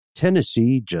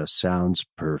Tennessee just sounds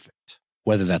perfect.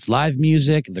 Whether that's live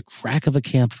music, the crack of a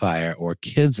campfire, or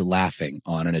kids laughing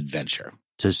on an adventure.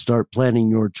 To start planning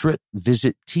your trip,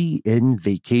 visit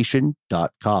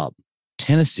tnvacation.com.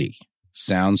 Tennessee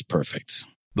sounds perfect.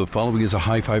 The following is a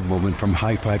high five moment from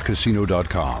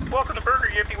highfivecasino.com. Welcome to Burger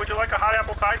Yippee. Would you like a hot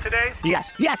apple pie today?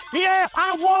 Yes, yeah,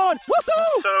 I won!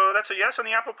 Woohoo! So that's a yes on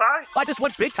the apple pie? I just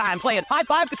went big time playing High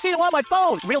Five Casino on my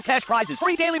phone. Real cash prizes,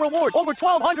 free daily rewards, over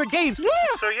 1,200 games. Yeah!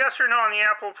 So yes or no on the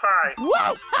apple pie?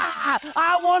 Whoa!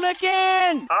 I won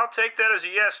again! I'll take that as a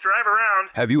yes. Drive around.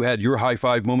 Have you had your high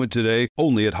five moment today?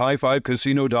 Only at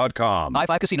highfivecasino.com. High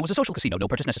Five Casino is a social casino. No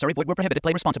purchase necessary. Void where prohibited.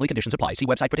 Play responsibly. Conditions apply. See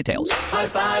website for details. High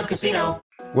Five Casino.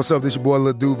 What's up? This your boy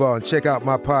Lil Duval, and check out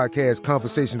my podcast,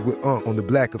 Conversations with Unc, on the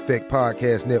Black Effect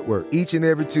Podcast Network. Each and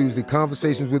every Tuesday,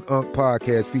 Conversations with Unc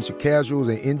podcast feature casuals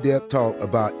and in-depth talk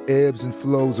about ebbs and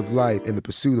flows of life and the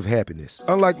pursuit of happiness.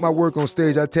 Unlike my work on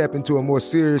stage, I tap into a more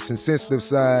serious and sensitive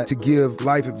side to give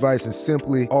life advice and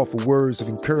simply offer words of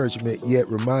encouragement, yet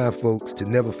remind folks to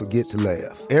never forget to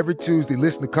laugh. Every Tuesday,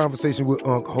 listen to Conversations with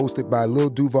Unc, hosted by Lil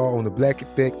Duval on the Black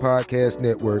Effect Podcast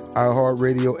Network,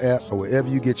 iHeartRadio app, or wherever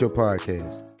you get your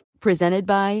podcasts. Presented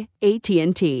by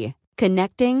AT&T.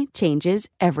 Connecting changes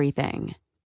everything.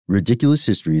 Ridiculous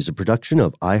History is a production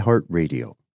of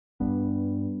iHeartRadio.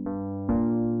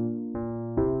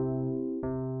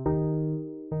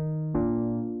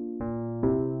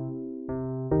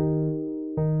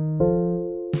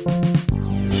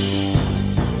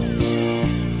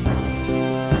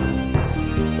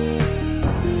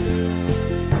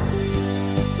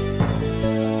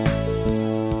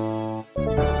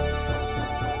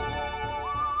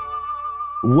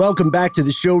 Welcome back to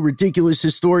the show, Ridiculous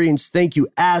Historians. Thank you,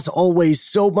 as always,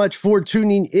 so much for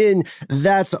tuning in.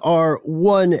 That's our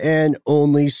one and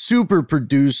only super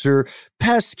producer,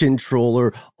 pest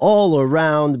controller,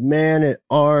 all-around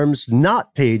man-at-arms,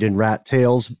 not paid in rat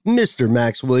tails, Mr.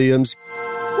 Max Williams.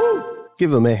 Woo!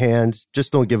 Give him a hand.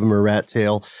 Just don't give him a rat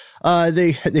tail.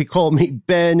 They call me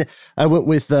Ben. I went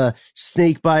with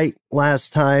Snakebite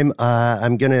last time.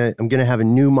 I'm gonna have a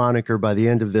new moniker by the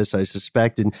end of this, I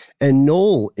suspect. And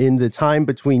Noel, in the time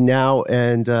between now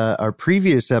and our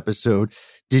previous episode,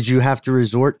 did you have to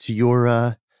resort to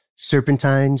your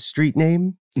Serpentine street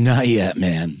name? Not yet,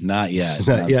 man. Not yet.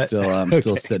 I'm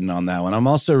still sitting on that one. I'm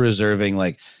also reserving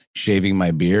shaving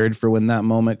my beard for when that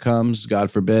moment comes, God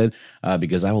forbid,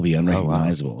 because I will be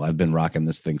unrecognizable. Oh, wow. I've been rocking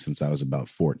this thing since I was about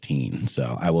 14,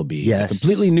 so I will be a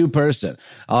completely new person.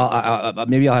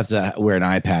 Maybe I'll have to wear an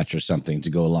eye patch or something to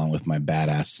go along with my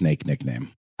badass snake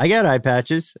nickname. I got eye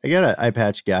patches. I got an eye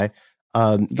patch guy.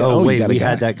 We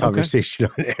had that conversation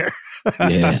on air.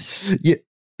 Yes. Yeah.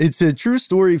 It's a true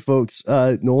story, folks.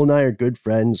 Noel and I are good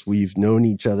friends. We've known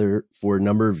each other for a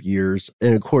number of years.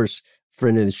 And of course,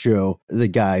 friend of the show, the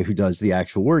guy who does the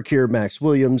actual work here, Max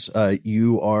Williams.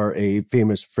 You are a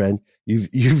famous friend.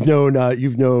 You've known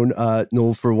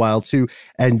Noel for a while too.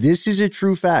 And this is a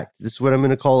true fact. This is what I'm going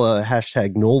to call a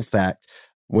hashtag Noel fact.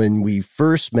 When we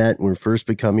first met, when we were first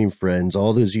becoming friends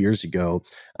all those years ago,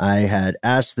 I had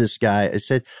asked this guy, I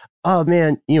said, oh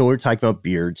man, we're talking about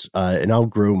beards, and I'll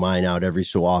grow mine out every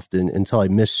so often until I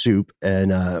miss soup.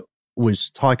 And was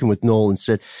talking with Noel and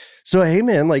said, so, hey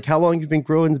man, how long you been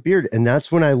growing the beard? And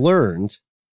that's when I learned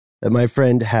that my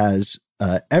friend has,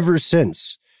 ever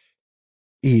since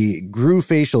he grew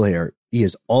facial hair, he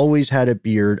has always had a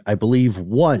beard. I believe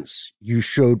once you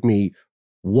showed me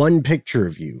one picture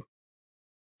of you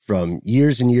from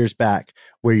years and years back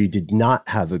where you did not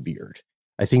have a beard.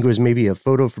 I think it was maybe a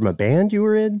photo from a band you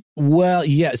were in. Well,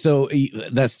 yeah. So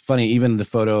that's funny. Even the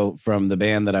photo from the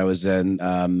band that I was in,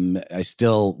 I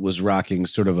still was rocking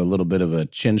sort of a little bit of a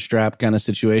chin strap kind of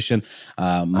situation.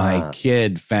 My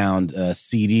kid found a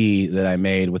CD that I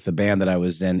made with the band that I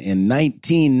was in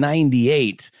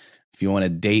 1998. If you want to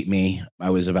date me, I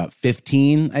was about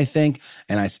 15, I think,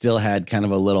 and I still had kind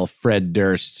of a little Fred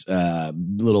Durst,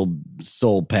 little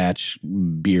soul patch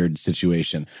beard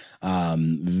situation.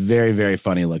 Very, very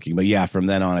funny looking. But yeah, from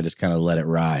then on, I just kind of let it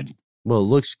ride. Well, it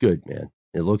looks good, man.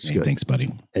 It looks good. Thanks,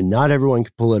 buddy. And not everyone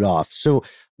can pull it off. So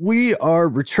we are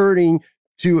returning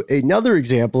to another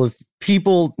example of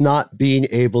people not being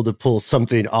able to pull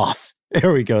something off.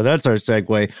 There we go. That's our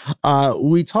segue.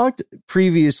 We talked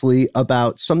previously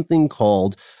about something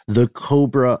called the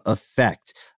Cobra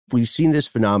effect. We've seen this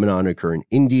phenomenon occur in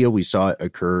India. We saw it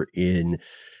occur in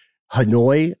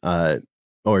Hanoi,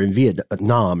 or in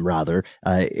Vietnam, rather.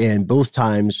 And both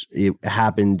times it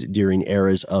happened during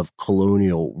eras of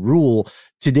colonial rule.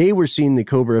 Today, we're seeing the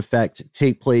Cobra effect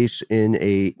take place in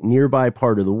a nearby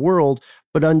part of the world,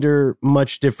 but under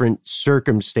much different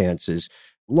circumstances.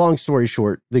 long story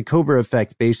short, the Cobra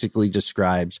effect basically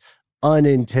describes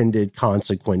unintended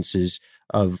consequences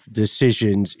of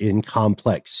decisions in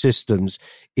complex systems.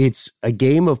 It's a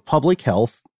game of public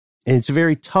health, and it's a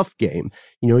very tough game.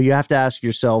 You have to ask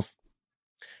yourself,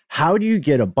 how do you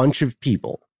get a bunch of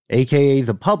people, aka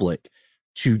the public,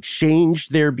 to change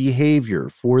their behavior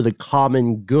for the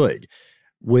common good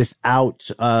without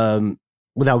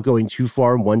going too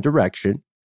far in one direction,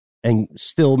 and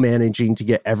still managing to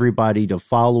get everybody to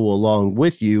follow along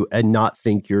with you and not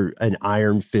think you're an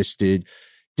iron-fisted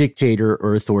dictator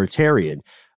or authoritarian?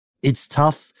 It's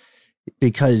tough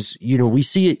because, we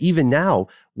see it even now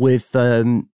with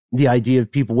the idea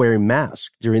of people wearing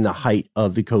masks during the height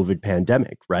of the COVID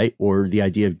pandemic, right? Or the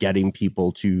idea of getting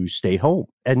people to stay home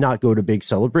and not go to big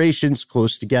celebrations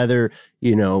close together,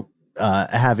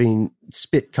 having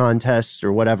spit contests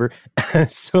or whatever.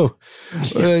 So,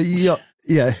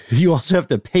 yeah, you also have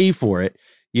to pay for it.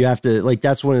 You have to,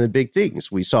 that's one of the big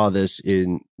things. We saw this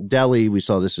in Delhi. We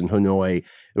saw this in Hanoi.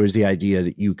 It was the idea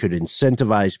that you could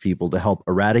incentivize people to help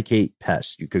eradicate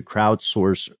pests. You could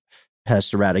crowdsource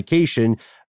pest eradication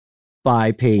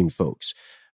by paying folks.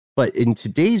 But in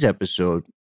today's episode,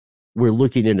 we're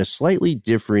looking at a slightly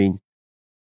different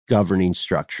governing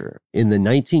structure. In the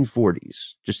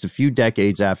 1940s, just a few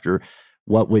decades after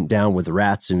what went down with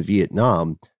rats in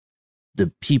Vietnam,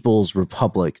 the People's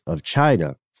Republic of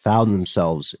China found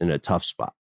themselves in a tough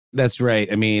spot. That's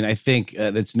right. I mean, I think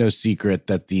it's no secret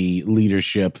that the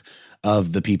leadership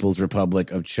of the People's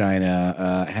Republic of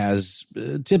China has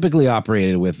typically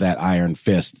operated with that iron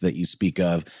fist that you speak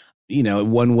of.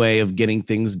 One way of getting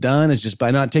things done is just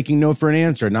by not taking no for an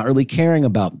answer, not really caring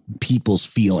about people's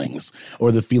feelings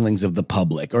or the feelings of the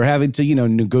public, or having to,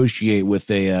 negotiate with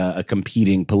a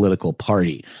competing political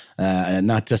party. And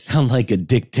not to sound like a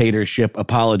dictatorship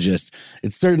apologist,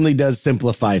 it certainly does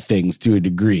simplify things to a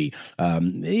degree.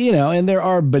 And there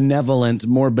are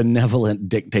more benevolent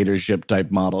dictatorship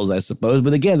type models, I suppose.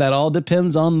 But again, that all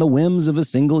depends on the whims of a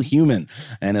single human.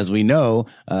 And as we know,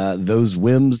 those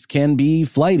whims can be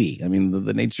flighty. I mean,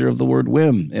 the nature of the word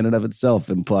whim in and of itself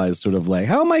implies sort of like,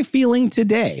 how am I feeling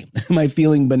today? Am I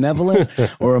feeling benevolent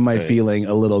or am I feeling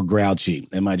a little grouchy?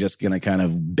 Am I just going to kind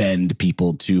of bend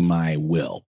people to my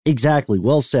will? Exactly.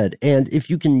 Well said. And if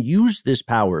you can use this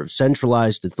power of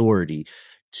centralized authority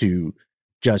to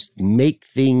just make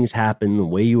things happen the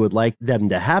way you would like them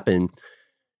to happen,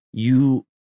 you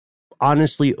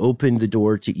honestly opened the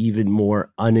door to even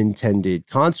more unintended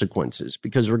consequences,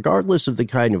 because regardless of the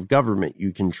kind of government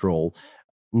you control,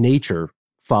 nature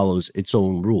follows its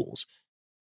own rules.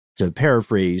 To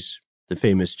paraphrase the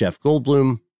famous Jeff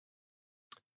Goldblum,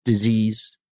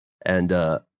 disease and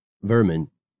vermin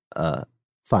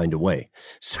find a way.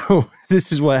 So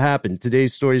this is what happened.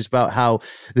 Today's story is about how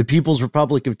the People's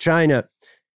Republic of China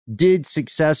did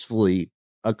successfully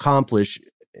accomplish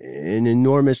an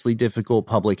enormously difficult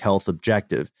public health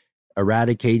objective,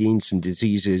 eradicating some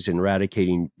diseases and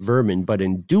eradicating vermin. But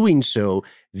in doing so,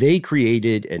 they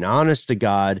created an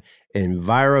honest-to-God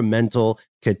environmental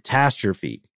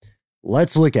catastrophe.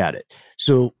 Let's look at it.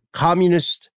 So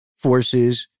communist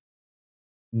forces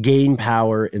gain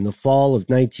power in the fall of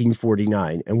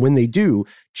 1949. And when they do,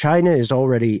 China is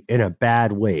already in a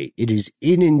bad way. It is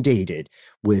inundated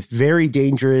with very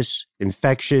dangerous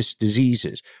infectious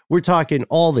diseases. We're talking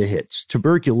all the hits: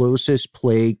 tuberculosis,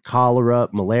 plague, cholera,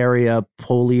 malaria,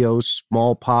 polio,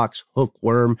 smallpox,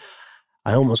 hookworm.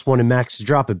 I almost wanted Max to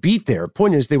drop a beat there.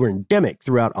 Point is, they were endemic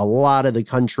throughout a lot of the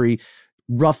country.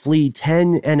 Roughly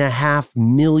 10.5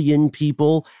 million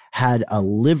people had a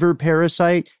liver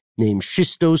parasite named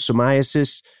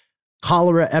schistosomiasis.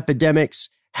 Cholera epidemics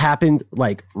happened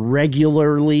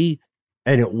regularly,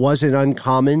 and it wasn't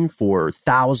uncommon for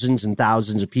thousands and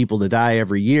thousands of people to die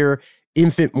every year.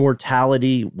 Infant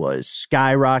mortality was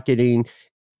skyrocketing.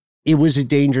 It was a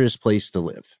dangerous place to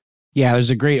live. Yeah, there's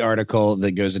a great article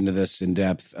that goes into this in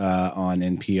depth on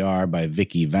NPR by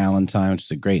Vicky Valentine, which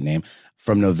is a great name,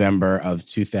 from November of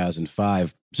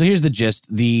 2005. So here's the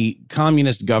gist. The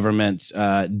communist government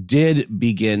did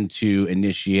begin to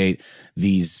initiate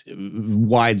these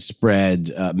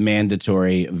widespread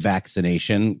mandatory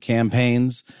vaccination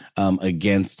campaigns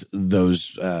against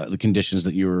those the conditions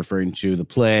that you were referring to, the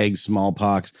plague,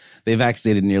 smallpox. They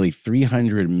vaccinated nearly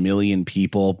 300 million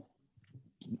people.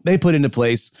 They put into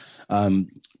place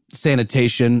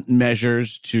sanitation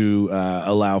measures to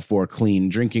allow for clean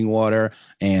drinking water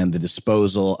and the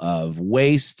disposal of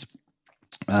waste.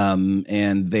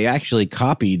 And they actually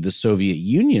copied the Soviet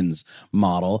Union's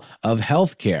model of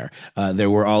healthcare. There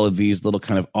were all of these little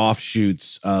kind of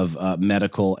offshoots of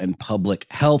medical and public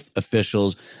health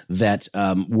officials that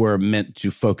were meant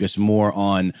to focus more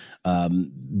on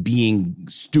being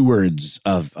stewards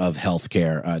of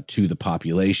healthcare to the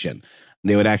population.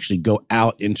 They would actually go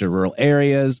out into rural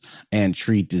areas and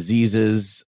treat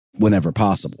diseases whenever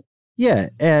possible. Yeah,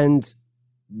 and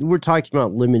we're talking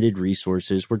about limited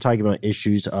resources. We're talking about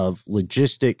issues of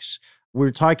logistics.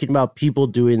 We're talking about people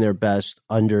doing their best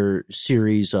under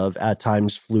series of, at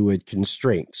times, fluid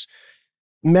constraints.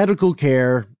 Medical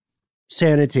care,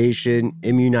 sanitation,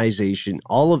 immunization,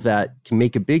 all of that can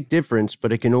make a big difference,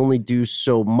 but it can only do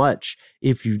so much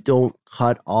if you don't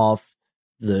cut off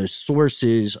the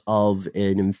sources of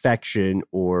an infection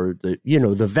or the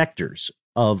vectors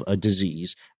of a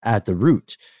disease at the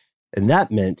root. And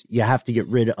that meant you have to get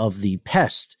rid of the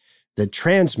pests that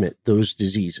transmit those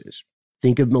diseases.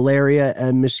 Think of malaria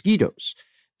and mosquitoes.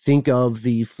 Think of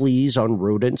the fleas on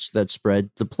rodents that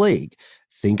spread the plague.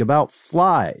 Think about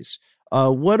flies.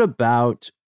 What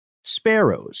about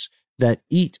sparrows that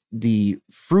eat the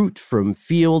fruit from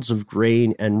fields of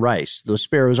grain and rice? Those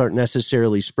sparrows aren't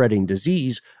necessarily spreading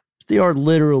disease, but they are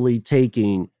literally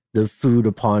taking the food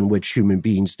upon which human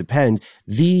beings depend.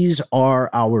 These are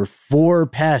our four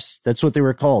pests. That's what they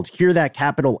were called. Hear that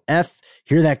capital F,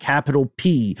 hear that capital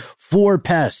P. Four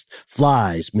pests: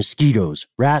 flies, mosquitoes,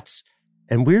 rats,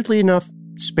 and weirdly enough,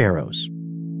 sparrows.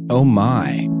 Oh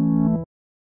my.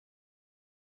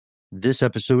 This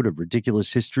episode of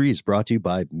Ridiculous History is brought to you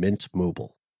by Mint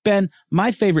Mobile. Ben,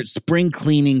 my favorite spring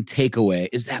cleaning takeaway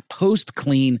is that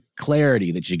post-clean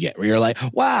clarity that you get where you're like,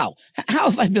 wow,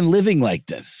 how have I been living like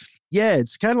this? Yeah,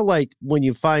 it's kind of like when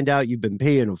you find out you've been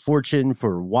paying a fortune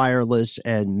for wireless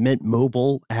and Mint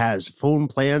Mobile has phone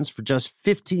plans for just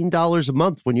 $15 a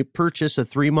month when you purchase a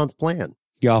 3-month plan.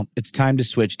 Y'all, it's time to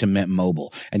switch to Mint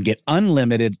Mobile and get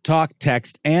unlimited talk,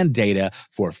 text, and data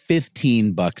for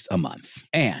 $15 a month.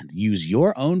 And use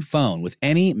your own phone with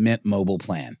any Mint Mobile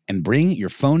plan and bring your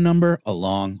phone number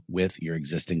along with your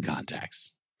existing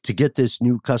contacts. To get this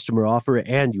new customer offer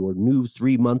and your new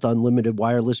 3-month unlimited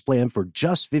wireless plan for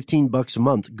just $15 a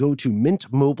month, go to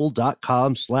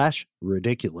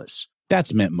mintmobile.com/ridiculous.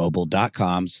 That's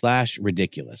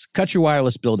mintmobile.com/ridiculous. Cut your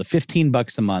wireless bill to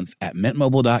 $15 a month at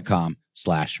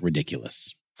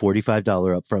mintmobile.com/ridiculous.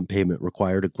 $45 upfront payment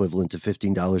required, equivalent to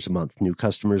 $15 a month. New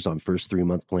customers on first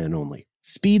 3-month plan only.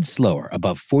 Speed slower,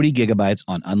 above 40 gigabytes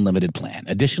on unlimited plan.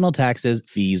 Additional taxes,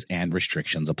 fees, and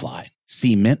restrictions apply.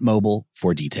 See Mint Mobile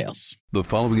for details. The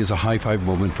following is a high five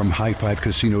moment from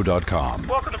highfivecasino.com.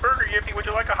 Welcome to Burger Yippee. Would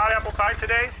you like a hot apple pie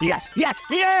today? Yes, yeah,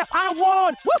 I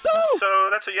won! Woohoo! So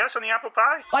that's a yes on the apple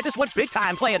pie? I just went big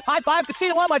time playing High Five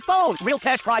Casino on my phone. Real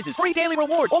cash prizes, free daily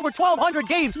rewards, over 1,200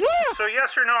 games. Yeah! So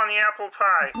yes or no on the apple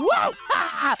pie? Whoa!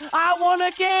 I won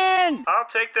again! I'll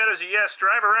take that as a yes.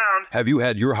 Drive around. Have you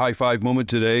had your high five moment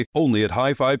today? Only at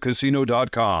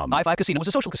highfivecasino.com. High Five Casino is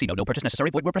a social casino. No purchase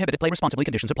necessary. Void where prohibited. Play responsibly.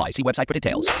 Conditions apply. See website for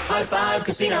details. High Five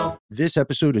Casino. This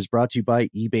episode is brought to you by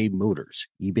eBay Motors.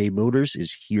 eBay Motors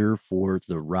is here for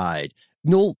the ride.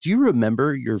 Noel, do you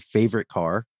remember your favorite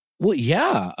car? Well,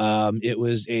 yeah. It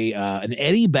was an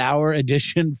Eddie Bauer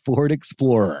edition Ford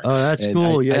Explorer. Oh, that's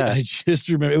cool. I just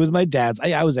remember it was my dad's.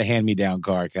 I was a hand-me-down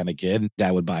car kind of kid.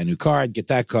 Dad would buy a new car. I'd get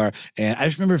that car. And I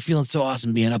just remember feeling so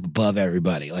awesome being up above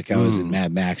everybody, like I was in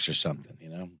Mad Max or something, you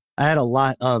know? I had a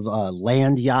lot of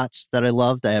land yachts that I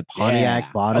loved. I had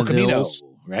Pontiac Bonnevilles.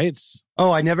 Right?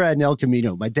 Oh, I never had an El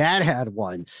Camino. My dad had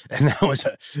one, and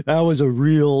that was a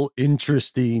real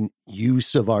interesting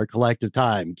use of our collective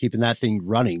time, keeping that thing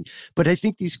running. But I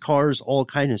think these cars all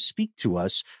kind of speak to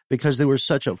us because they were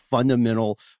such a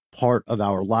fundamental part of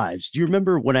our lives. Do you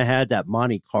remember when I had that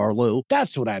Monte Carlo?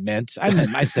 That's what I meant.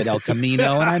 I said El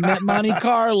Camino, and I meant Monte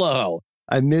Carlo.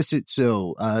 I miss it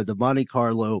so. The Monte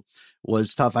Carlo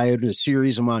was tough. I had a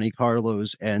series of Monte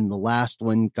Carlos, and the last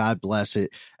one, God bless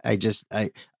it, I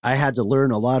had to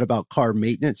learn a lot about car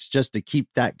maintenance just to keep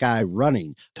that guy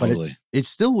running. Totally. But it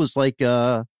still was like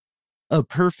a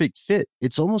perfect fit.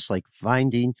 It's almost like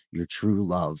finding your true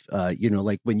love.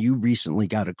 Like when you recently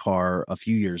got a car a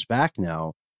few years back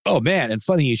now. Oh, man. And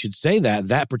funny you should say that.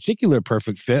 That particular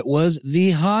perfect fit was the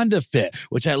Honda Fit,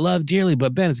 which I love dearly.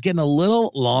 But, Ben, it's getting a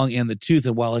little long in the tooth.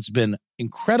 And while it's been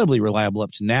incredibly reliable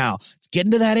up to now, it's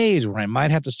getting to that age where I might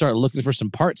have to start looking for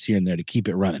some parts here and there to keep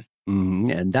it running.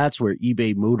 Mm-hmm. And that's where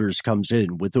eBay Motors comes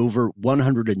in. With over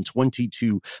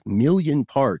 122 million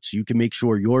parts, you can make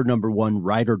sure your number one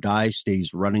ride or die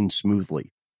stays running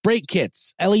smoothly. Brake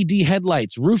kits, LED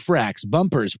headlights, roof racks,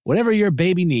 bumpers, whatever your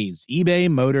baby needs, eBay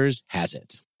Motors has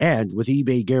it. And with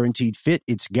eBay Guaranteed Fit,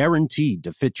 it's guaranteed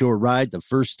to fit your ride the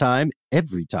first time,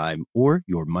 every time, or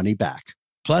your money back.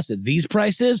 Plus, at these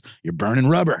prices, you're burning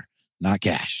rubber, not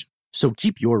cash. So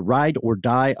keep your ride or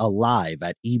die alive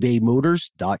at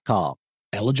ebaymotors.com.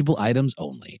 Eligible items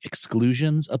only.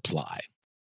 Exclusions apply.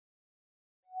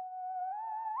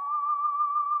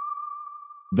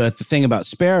 But the thing about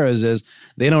sparrows is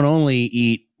they don't only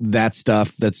eat that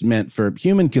stuff that's meant for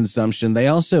human consumption. They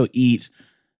also eat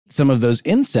some of those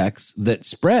insects that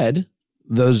spread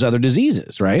those other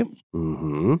diseases, right?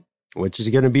 Mm-hmm. Which is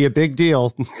going to be a big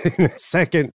deal in a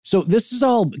second. So this is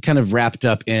all kind of wrapped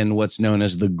up in what's known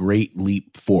as the Great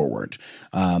Leap Forward.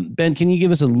 Ben, can you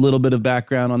give us a little bit of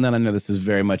background on that? I know this is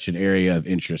very much an area of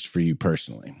interest for you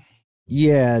personally.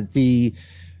 Yeah,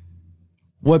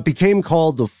 what became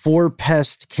called the Four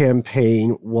Pest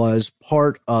Campaign was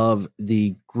part of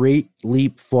the Great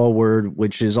Leap Forward,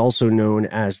 which is also known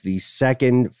as the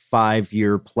Second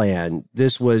Five-Year Plan.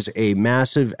 This was a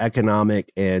massive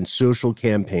economic and social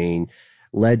campaign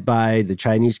led by the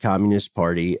Chinese Communist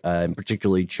Party, and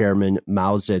particularly Chairman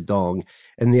Mao Zedong.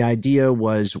 And the idea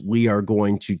was we are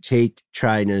going to take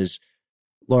China's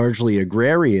largely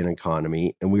agrarian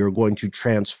economy and we are going to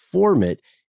transform it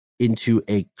into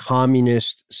a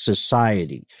communist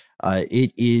society.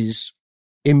 It is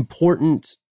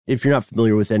important, if you're not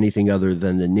familiar with anything other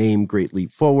than the name Great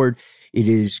Leap Forward, it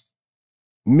is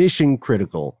mission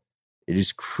critical. It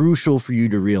is crucial for you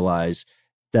to realize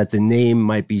that the name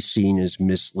might be seen as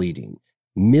misleading.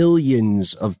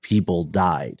 Millions of people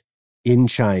died in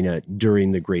China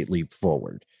during the Great Leap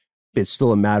Forward. It's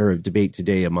still a matter of debate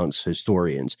today amongst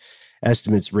historians.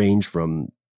 Estimates range from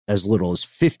as little as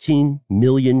 15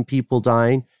 million people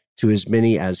dying to as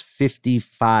many as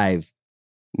 55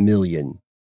 million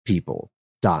people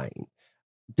dying.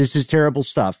 This is terrible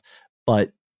stuff,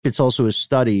 but it's also a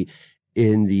study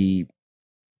in the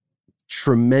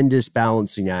tremendous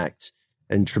balancing act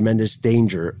and tremendous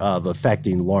danger of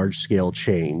affecting large-scale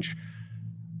change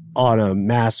on a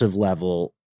massive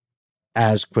level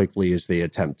as quickly as they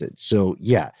attempted. So,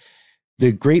 yeah,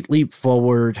 the Great Leap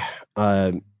Forward,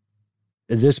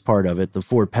 this part of it, the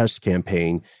Four Pest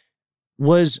Campaign,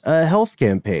 was a health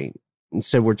campaign. And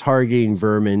so we're targeting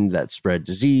vermin that spread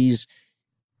disease.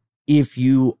 If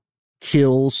you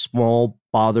kill small,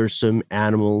 bothersome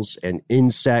animals and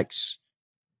insects,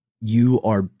 you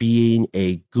are being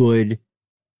a good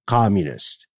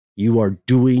communist. You are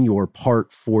doing your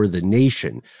part for the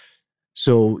nation.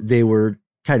 So they were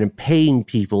kind of paying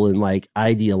people in like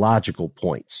ideological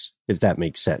points, if that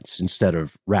makes sense, instead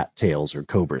of rat tails or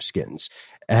cobra skins.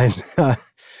 And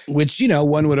which, you know,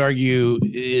 one would argue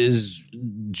is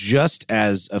just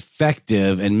as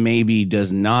effective and maybe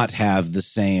does not have the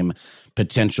same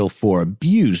potential for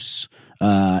abuse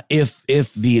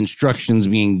if the instructions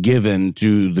being given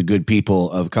to the good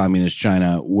people of communist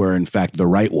China were in fact the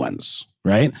right ones.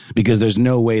 Right? Because there's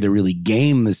no way to really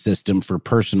game the system for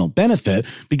personal benefit,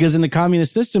 because in the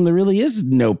communist system, there really is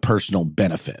no personal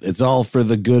benefit. It's all for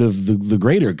the good of the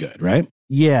greater good, right?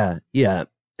 Yeah, yeah.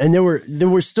 And there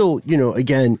were still, you know,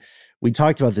 again, we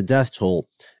talked about the death toll.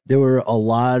 There were a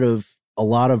lot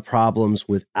of problems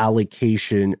with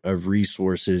allocation of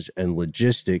resources and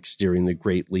logistics during the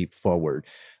Great Leap Forward.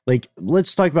 Like,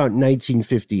 let's talk about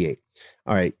 1958.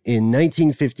 All right, in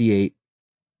 1958,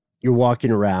 you're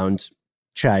walking around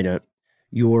China,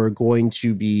 you're going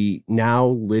to be now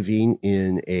living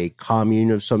in a commune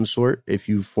of some sort. If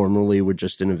you formerly were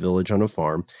just in a village on a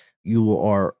farm, you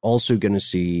are also going to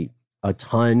see a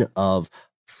ton of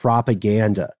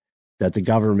propaganda that the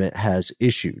government has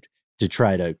issued to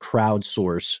try to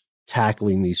crowdsource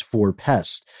tackling these four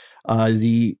pests.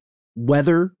 The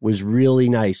weather was really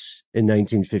nice in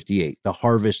 1958. The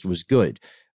harvest was good,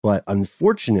 but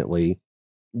unfortunately,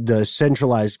 the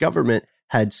centralized government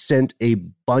had sent a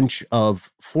bunch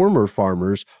of former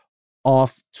farmers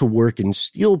off to work in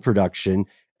steel production,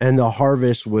 and the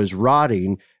harvest was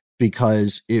rotting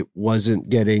because it wasn't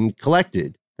getting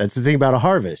collected. That's the thing about a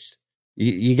harvest.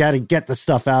 You got to get the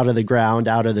stuff out of the ground,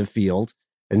 out of the field,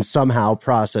 and somehow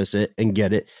process it and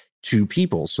get it to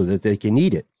people so that they can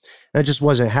eat it. That just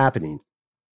wasn't happening.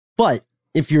 But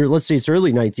if let's say it's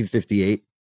early 1958,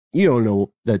 you don't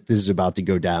know that this is about to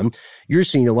go down. You're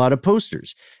seeing a lot of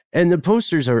posters. And the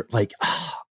posters are like,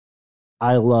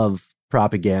 I love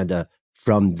propaganda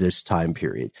from this time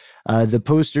period. The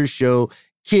posters show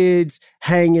kids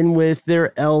hanging with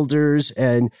their elders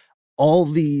and all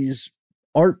these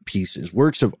art pieces,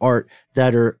 works of art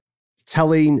that are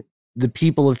telling the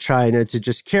people of China to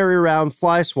just carry around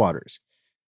fly swatters.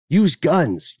 use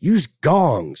guns, use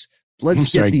gongs.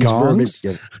 Let's get these gongs?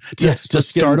 vermin together. To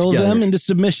startle them into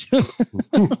submission.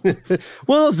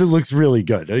 Well, it looks really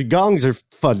good. Gongs are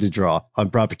fun to draw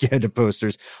on propaganda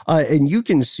posters. And you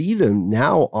can see them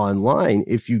now online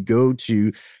if you go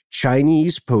to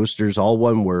Chinese posters, all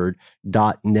one word,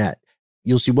 .net.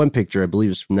 You'll see one picture, I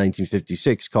believe it's from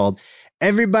 1956, called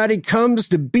 "Everybody Comes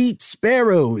to Beat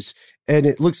Sparrows." And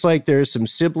it looks like there's some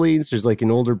siblings. There's like an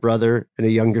older brother and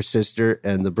a younger sister,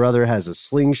 and the brother has a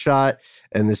slingshot,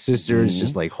 and the sister is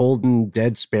just like holding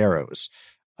dead sparrows.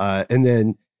 And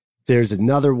then there's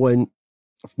another one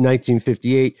from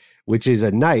 1958, which is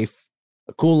a knife,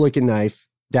 a cool looking knife,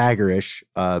 daggerish,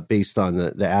 based on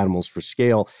the animals for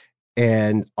scale.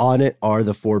 And on it are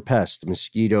the 4 pests: a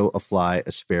mosquito, a fly,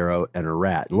 a sparrow, and a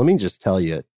rat. And let me just tell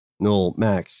you, Noel,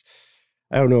 Max,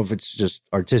 I don't know if it's just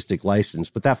artistic license,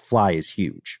 but that fly is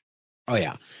huge. Oh,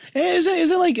 yeah. Is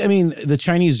it like, I mean, the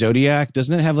Chinese zodiac,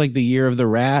 doesn't it have like the year of the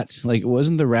rat? Like,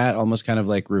 wasn't the rat almost kind of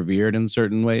like revered in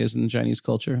certain ways in Chinese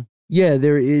culture? Yeah,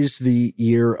 there is the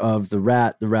year of the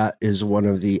rat. The rat is one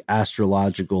of the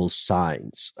astrological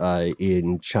signs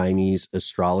in Chinese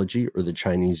astrology, or the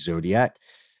Chinese zodiac.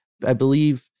 I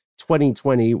believe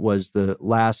 2020 was the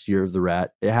last year of the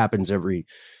rat. It happens every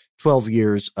 12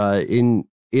 years.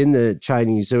 In the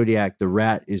Chinese zodiac, the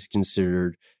rat is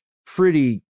considered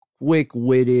pretty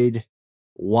quick-witted,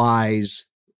 wise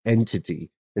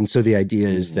entity. And so the idea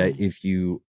is that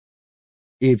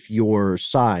if your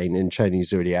sign in Chinese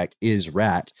zodiac is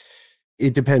rat,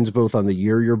 it depends both on the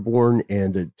year you're born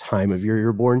and the time of year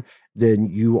you're born, then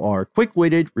you are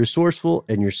quick-witted, resourceful,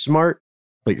 and you're smart,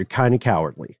 but you're kind of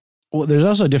cowardly. Well, there's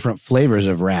also different flavors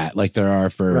of rat, like there are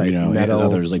for, metal,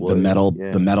 others, like wood,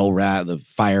 the metal rat, the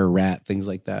fire rat, things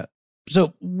like that.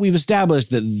 So we've established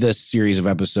that this series of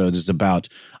episodes is about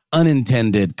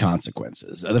unintended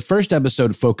consequences. The first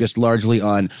episode focused largely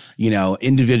on,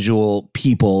 individual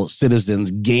people, citizens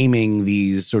gaming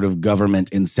these sort of government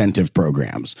incentive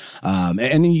programs.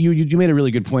 And you made a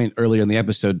really good point earlier in the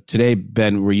episode today,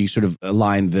 Ben, where you sort of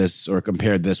aligned this or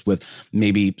compared this with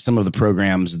maybe some of the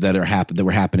programs that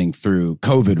were happening through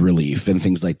COVID relief and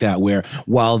things like that, where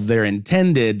while they're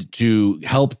intended to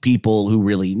help people who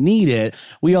really need it,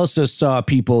 we also saw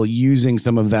people using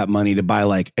some of that money to buy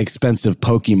like expensive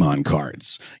Pokemon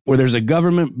cards. Where there's a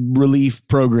government relief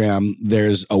program,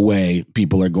 there's a way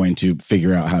people are going to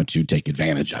figure out how to take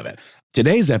advantage of it.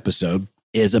 Today's episode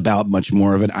is about much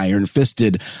more of an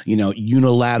iron-fisted,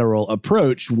 unilateral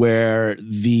approach where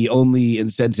the only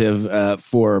incentive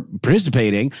for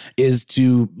participating is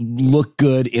to look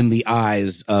good in the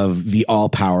eyes of the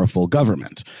all-powerful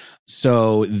government.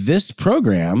 So this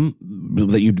program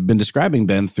that you've been describing,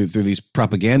 Ben, through these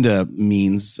propaganda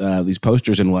means, these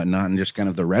posters and whatnot, and just kind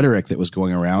of the rhetoric that was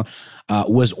going around,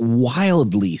 was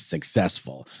wildly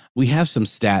successful. We have some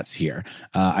stats here.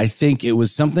 I think it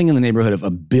was something in the neighborhood of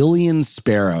 1 billion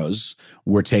sparrows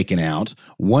were taken out,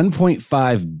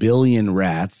 1.5 billion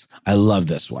rats. I love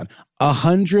this one.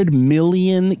 100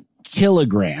 million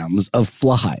kilograms of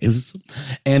flies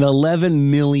and 11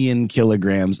 million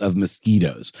kilograms of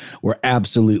mosquitoes were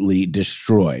absolutely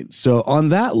destroyed. So on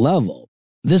that level,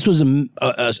 this was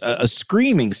a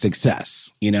screaming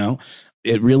success,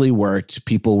 It really worked.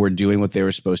 People were doing what they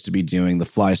were supposed to be doing. The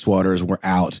fly swatters were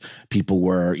out. People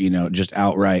were, just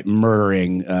outright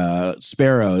murdering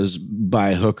sparrows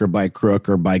by hook or by crook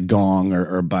or by gong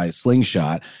or by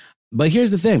slingshot. But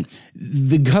here's the thing.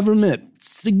 The government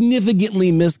significantly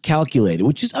miscalculated,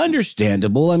 which is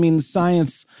understandable. I mean,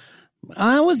 science,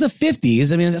 it was the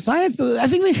 50s. I mean, science, I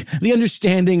think the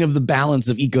understanding of the balance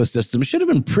of ecosystems should have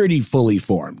been pretty fully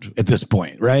formed at this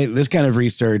point, right? This kind of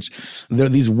research, there are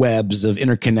these webs of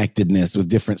interconnectedness with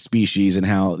different species and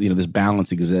how, this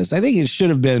balance exists. I think it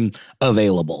should have been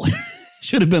available.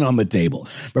 Should have been on the table.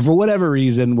 But for whatever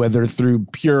reason, whether through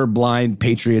pure blind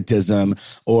patriotism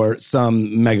or some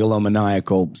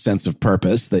megalomaniacal sense of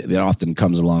purpose that often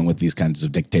comes along with these kinds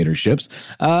of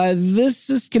dictatorships,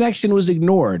 this connection was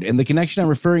ignored. And the connection I'm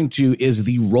referring to is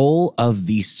the role of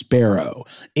the sparrow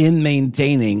in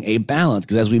maintaining a balance.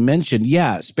 Because as we mentioned,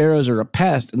 sparrows are a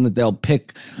pest in that they'll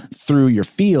pick through your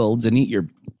fields and eat your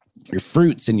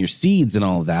fruits and your seeds and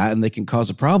all of that, and they can cause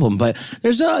a problem. But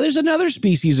there's another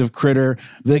species of critter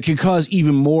that can cause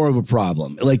even more of a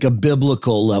problem, like a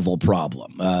biblical level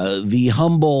problem. The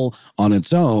humble on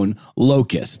its own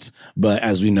locust. But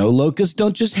as we know, locusts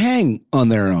don't just hang on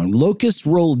their own. Locusts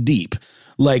roll deep,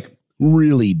 like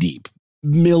really deep.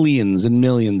 millions and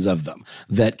millions of them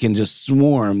that can just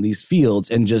swarm these fields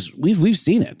and just we've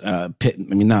seen it.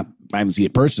 I haven't seen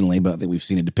it personally, but I think we've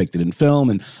seen it depicted in film,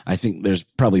 and I think there's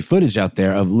probably footage out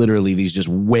there of literally these just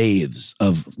waves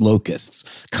of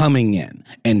locusts coming in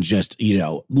and just,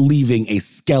 leaving a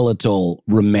skeletal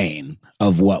remain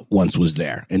of what once was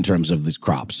there in terms of these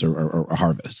crops or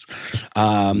harvests.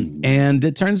 And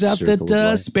it turns out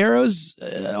that sparrows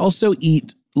also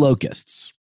eat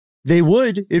locusts. They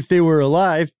would if they were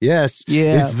alive. Yes.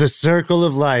 Yeah. It's the circle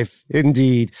of life,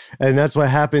 indeed. And that's what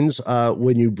happens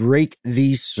when you break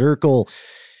the circle.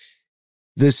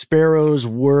 The sparrows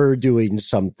were doing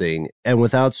something. And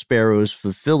without sparrows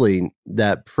fulfilling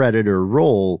that predator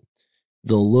role,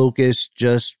 the locusts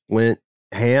just went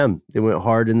ham. They went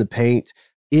hard in the paint.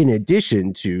 In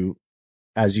addition to,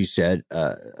 as you said,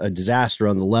 a disaster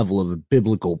on the level of a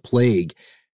biblical plague,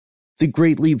 the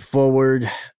Great Leap Forward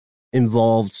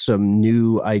involved some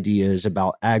new ideas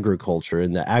about agriculture,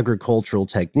 and the agricultural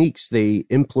techniques they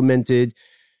implemented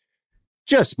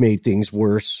just made things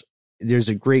worse. There's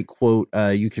a great quote,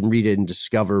 you can read it in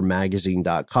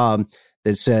discovermagazine.com,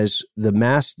 that says, "The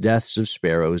mass deaths of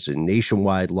sparrows and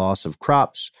nationwide loss of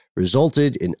crops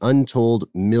resulted in untold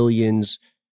millions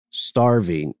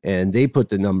starving." And they put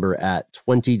the number at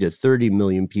 20 to 30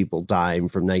 million people dying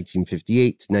from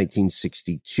 1958 to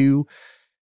 1962.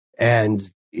 And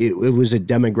it was a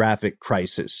demographic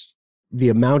crisis. The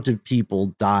amount of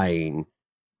people dying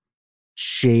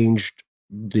changed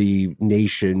the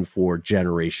nation for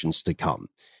generations to come.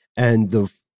 And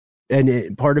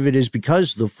part of it is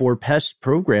because the Four Pest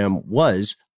program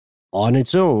was, on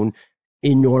its own,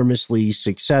 enormously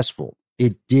successful.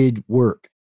 It did work.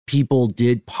 People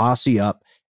did posse up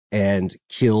and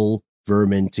kill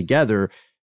vermin together.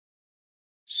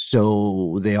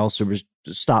 So they also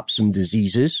stopped some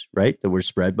diseases, right, that were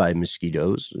spread by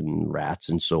mosquitoes and rats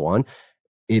and so on.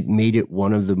 It made it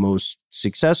one of the most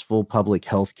successful public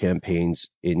health campaigns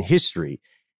in history,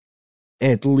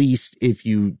 at least if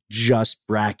you just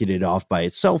bracket it off by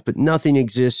itself. But nothing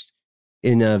exists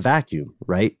in a vacuum,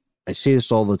 right? I say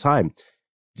this all the time.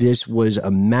 This was a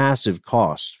massive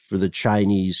cost for the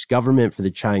Chinese government, for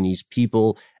the Chinese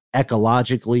people,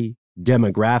 ecologically,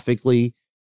 demographically.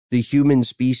 The human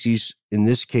species, in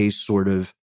this case, sort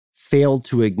of failed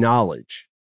to acknowledge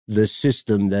the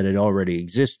system that had already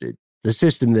existed, the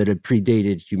system that had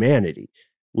predated humanity,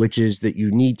 which is that you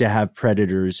need to have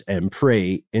predators and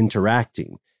prey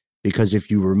interacting. Because if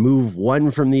you remove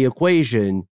one from the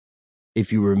equation,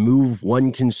 if you remove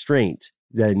one constraint,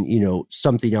 then,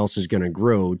 something else is going to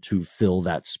grow to fill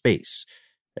that space.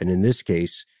 And in this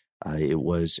case, it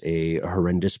was a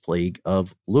horrendous plague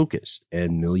of locusts,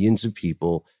 and millions of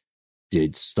people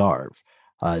did starve.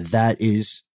 That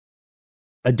is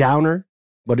a downer,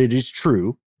 but it is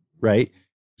true, right?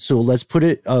 So let's put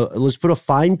a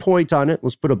fine point on it.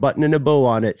 Let's put a button and a bow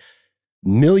on it.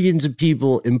 Millions of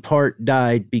people in part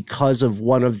died because of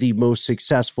one of the most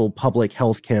successful public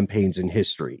health campaigns in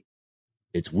history.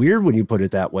 It's weird when you put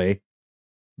it that way,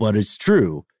 but it's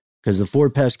true, because the Four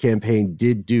Pest campaign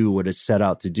did do what it set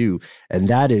out to do. And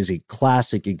that is a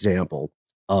classic example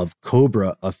of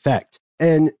Cobra effect.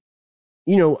 And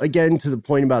again, to the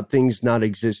point about things not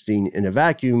existing in a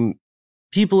vacuum,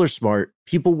 people are smart.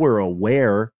 People were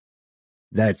aware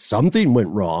that something went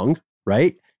wrong,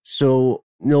 right? So,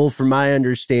 Noel, from my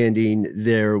understanding,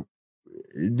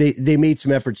 they made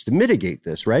some efforts to mitigate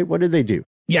this, right? What did they do?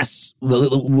 Yes,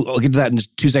 I'll get to that in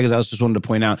just 2 seconds. I just wanted to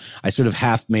point out, I sort of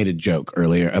half made a joke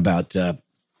earlier about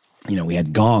we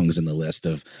had gongs in the list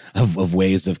of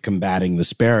ways of combating the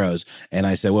sparrows. And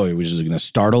I said, well, we're just going to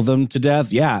startle them to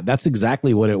death. Yeah, that's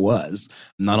exactly what it was.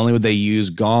 Not only would they use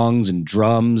gongs and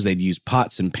drums, they'd use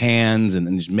pots and pans and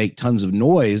then just make tons of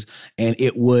noise. And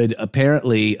it would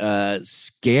apparently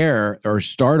scare or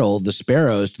startle the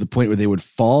sparrows to the point where they would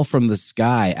fall from the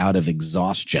sky out of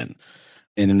exhaustion.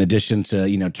 And in addition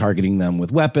to, targeting them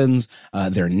with weapons,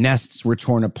 their nests were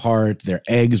torn apart, their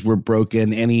eggs were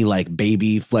broken. Any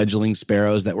baby fledgling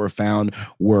sparrows that were found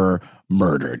were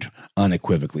murdered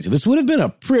unequivocally. So this would have been a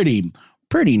pretty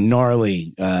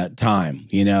gnarly time,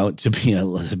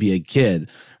 to be a kid.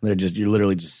 You're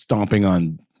literally just stomping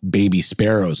on baby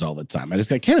sparrows all the time.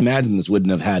 I can't imagine this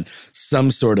wouldn't have had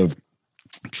some sort of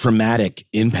traumatic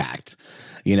impact.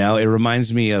 It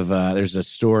reminds me of, there's a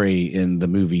story in the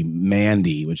movie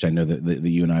Mandy, which I know that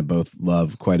you and I both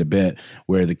love quite a bit,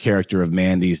 where the character of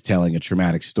Mandy is telling a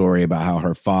traumatic story about how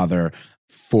her father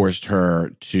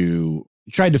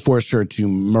tried to force her to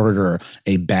murder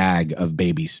a bag of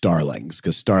baby starlings,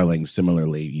 because starlings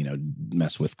similarly,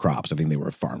 mess with crops. I think they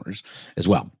were farmers as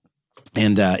well.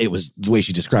 And it was the way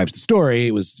she describes the story.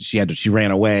 It was she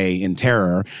ran away in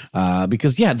terror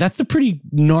because that's a pretty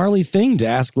gnarly thing to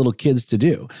ask little kids to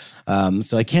do.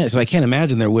 So I can't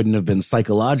imagine there wouldn't have been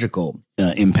psychological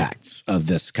impacts of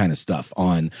this kind of stuff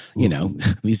on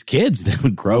these kids that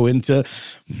would grow into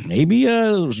maybe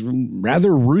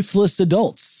rather ruthless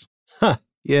adults. Huh.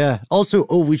 Yeah. Also,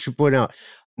 we should point out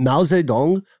Mao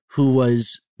Zedong, who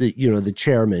was the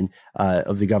chairman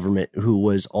of the government, who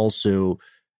was also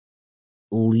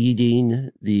leading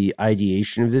the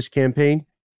ideation of this campaign.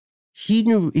 He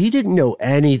didn't know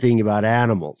anything about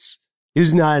animals. He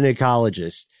was not an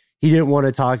ecologist. He didn't want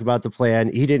to talk about the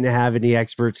plan. He didn't have any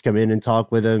experts come in and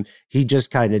talk with him. He just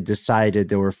kind of decided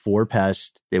there were 4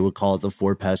 pests. They would call it the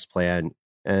 4 pest plan,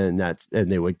 and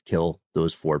they would kill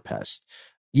those 4 pests.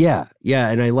 Yeah.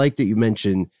 And I like that you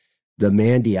mentioned the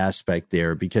Mandy aspect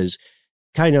there, because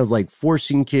kind of like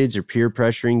forcing kids or peer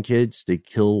pressuring kids to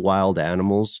kill wild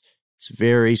animals, it's a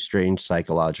very strange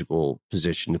psychological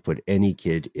position to put any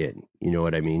kid in. You know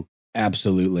what I mean?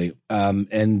 Absolutely.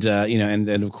 And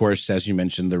of course, as you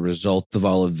mentioned, the result of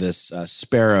all of this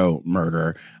sparrow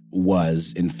murder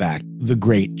was, in fact, the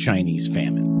Great Chinese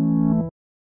Famine.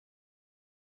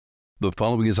 The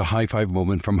following is a high five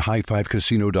moment from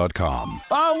highfivecasino.com.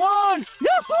 I won!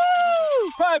 Yahoo!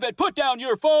 Private, put down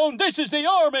your phone. This is the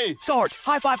Army. Sarge,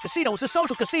 High Five Casino is a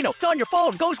social casino. It's on your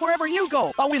phone. Goes wherever you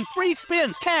go. I win free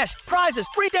spins, cash, prizes,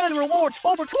 free daily rewards,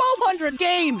 over 1,200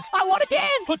 games. I won again.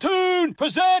 Platoon,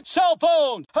 present cell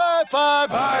phone. High Five.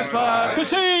 High Five.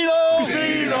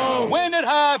 Casino. Win at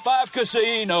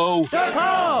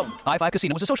highfivecasino.com. High Five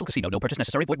Casino is a social casino. No purchase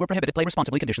necessary. Void where prohibited. Play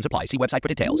responsibly. Conditions apply. See website for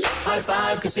details. High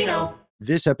Five Casino.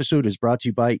 This episode is brought to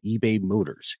you by eBay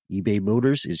Motors. eBay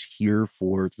Motors is here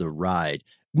for the ride.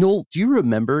 Noel, do you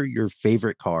remember your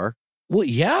favorite car? Well,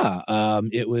 yeah.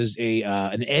 It was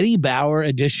an Eddie Bauer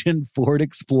edition Ford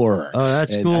Explorer. Oh,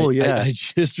 that's cool. I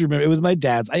just remember it was my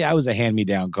dad's. I was a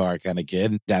hand-me-down car kind of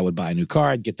kid. Dad would buy a new car.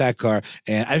 I'd get that car.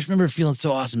 And I just remember feeling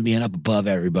so awesome being up above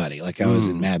everybody, like I was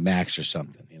in Mad Max or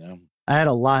something, I had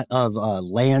a lot of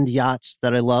land yachts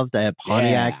that I loved. I had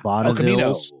Pontiac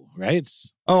Bonnevilles. Right?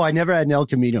 Oh, I never had an El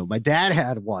Camino. My dad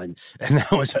had one, and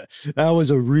that was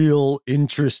a real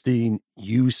interesting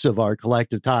use of our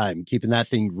collective time, keeping that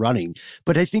thing running.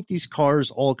 But I think these cars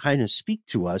all kind of speak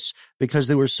to us because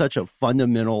they were such a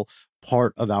fundamental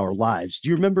part of our lives. Do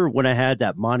you remember when I had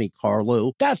that Monte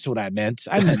Carlo? That's what I meant.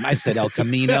 I said El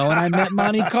Camino, and I meant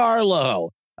Monte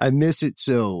Carlo. I miss it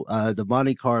so. The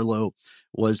Monte Carlo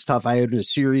was tough. I had a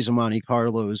series of Monte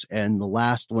Carlos, and the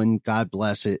last one, God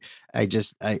bless it, I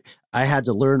had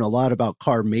to learn a lot about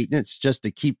car maintenance just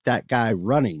to keep that guy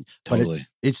running. Totally. But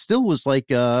it still was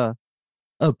like a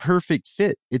perfect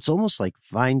fit. It's almost like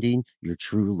finding your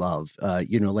true love.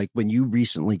 Like when you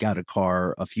recently got a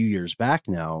car a few years back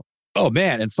now. Oh,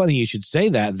 man. And funny you should say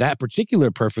that. That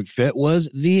particular perfect fit was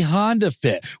the Honda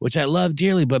Fit, which I love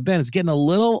dearly. But, Ben, it's getting a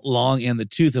little long in the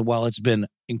tooth. And while it's been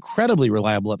incredibly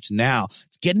reliable up to now,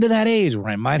 it's getting to that age where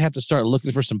I might have to start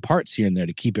looking for some parts here and there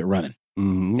to keep it running.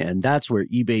 Mm-hmm. And that's where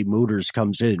eBay Motors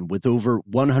comes in. With over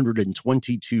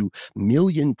 122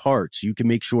 million parts, you can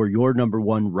make sure your number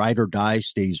one ride or die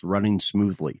stays running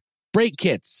smoothly. Brake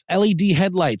kits, LED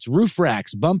headlights, roof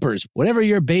racks, bumpers, whatever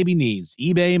your baby needs,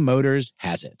 eBay Motors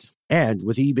has it. And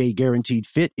with eBay Guaranteed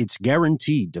Fit, it's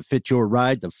guaranteed to fit your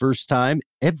ride the first time,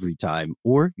 every time,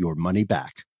 or your money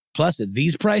back. Plus, at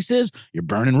these prices, you're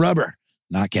burning rubber,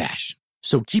 not cash.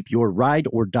 So keep your ride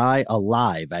or die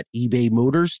alive at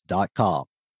ebaymotors.com.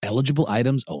 Eligible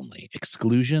items only.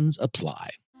 Exclusions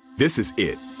apply. This is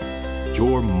it.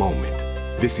 Your moment.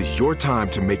 This is your time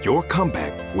to make your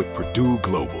comeback with Purdue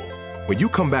Global. When you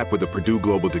come back with a Purdue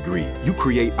Global degree, you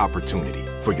create opportunity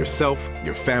for yourself,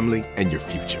 your family, and your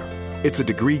future. It's a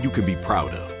degree you can be proud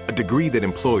of, a degree that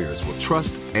employers will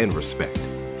trust and respect.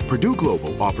 Purdue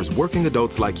Global offers working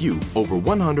adults like you over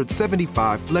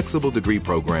 175 flexible degree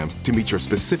programs to meet your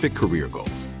specific career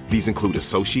goals. These include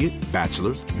associate,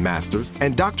 bachelor's, master's,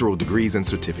 and doctoral degrees and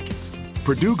certificates.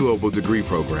 Purdue Global degree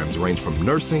programs range from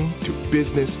nursing to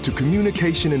business to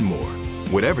communication and more.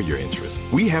 Whatever your interest,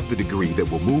 we have the degree that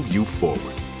will move you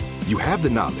forward. You have the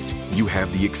knowledge, you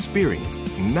have the experience.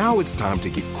 Now it's time to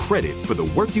get credit for the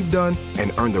work you've done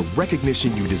and earn the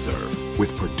recognition you deserve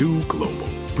with Purdue Global,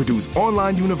 Purdue's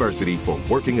online university for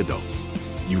working adults.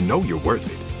 You know you're worth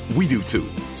it. We do too.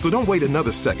 So don't wait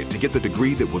another second to get the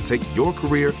degree that will take your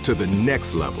career to the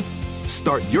next level.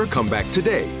 Start your comeback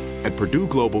today at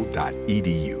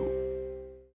purdueglobal.edu.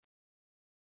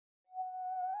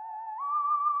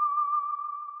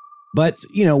 But,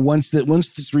 once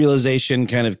this realization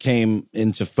kind of came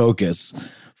into focus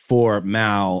for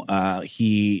Mao,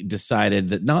 he decided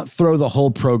that not throw the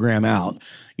whole program out,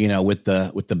 with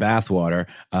the bathwater.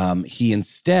 He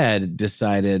instead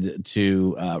decided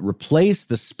to replace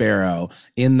the sparrow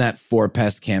in that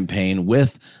 4-pest campaign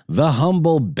with the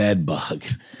humble bedbug.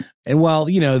 And while,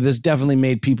 this definitely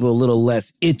made people a little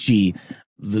less itchy,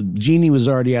 the genie was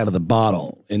already out of the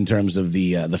bottle in terms of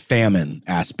the famine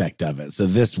aspect of it. So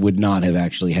this would not have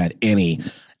actually had any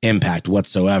impact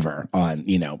whatsoever on,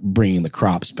 bringing the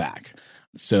crops back.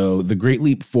 So the Great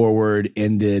Leap Forward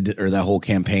ended, or that whole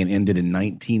campaign ended in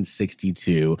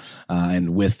 1962.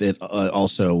 And with it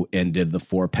also ended the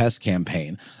 4-pest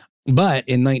campaign. But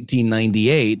in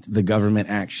 1998, the government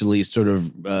actually sort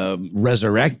of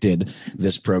resurrected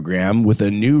this program with a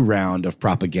new round of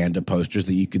propaganda posters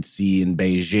that you could see in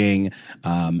Beijing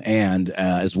and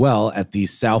as well at the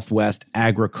Southwest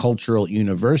Agricultural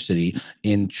University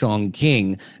in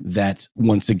Chongqing that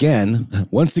once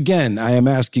again, I am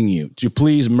asking you to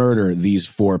please murder these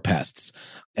 4 pests.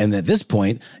 And at this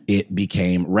point, it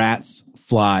became rats,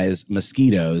 flies,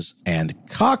 mosquitoes, and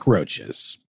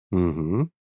cockroaches. Mm-hmm.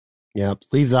 Yeah,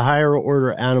 leave the higher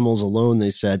order animals alone,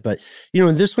 they said. But,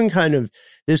 this one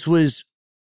this was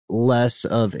less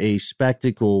of a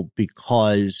spectacle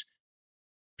because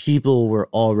people were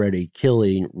already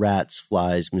killing rats,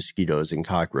 flies, mosquitoes, and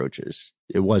cockroaches.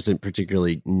 It wasn't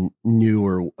particularly new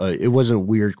or it wasn't a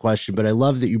weird question. But I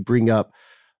love that you bring up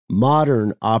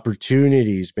modern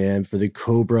opportunities, man, for the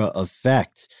Cobra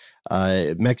effect.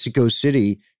 Mexico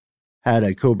City had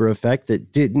a Cobra effect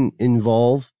that didn't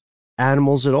involve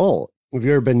animals at all. If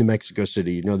you've ever been to Mexico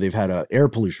City, they've had an air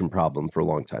pollution problem for a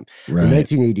long time. Right. In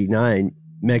 1989,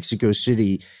 Mexico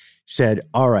City said,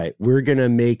 all right, we're going to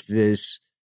make this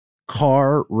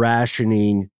car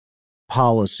rationing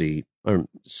policy or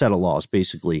set of laws,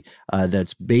 basically,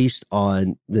 that's based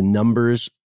on the numbers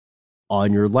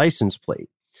on your license plate.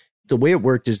 The way it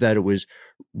worked is that it was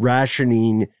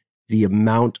rationing the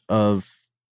amount of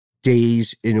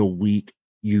days in a week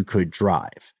you could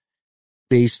drive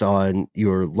based on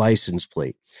your license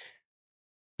plate.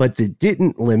 But they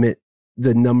didn't limit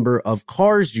the number of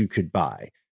cars you could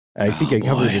buy. I think I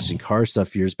covered this in car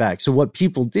stuff years back. So what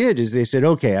people did is they said,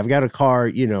 okay, I've got a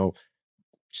car,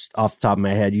 just off the top of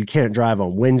my head, you can't drive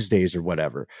on Wednesdays or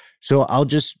whatever. So I'll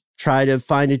just try to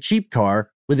find a cheap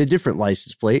car with a different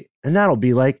license plate, and that'll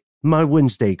be like my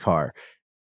Wednesday car.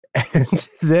 And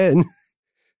then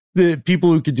the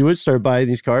people who could do it started buying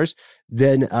these cars.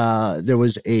 Then there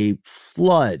was a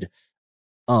flood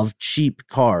of cheap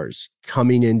cars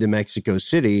coming into Mexico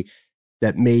City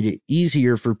that made it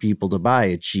easier for people to buy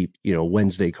a cheap,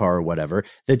 Wednesday car or whatever.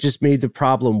 That just made the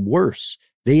problem worse.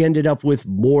 They ended up with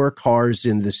more cars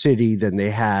in the city than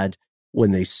they had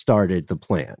when they started the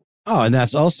plan. Oh, and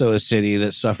that's also a city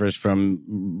that suffers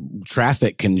from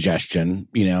traffic congestion,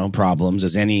 problems,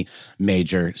 as any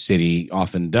major city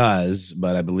often does.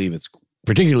 But I believe it's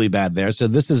particularly bad there. So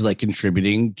this is like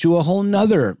contributing to a whole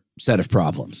nother set of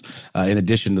problems in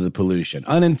addition to the pollution,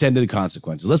 unintended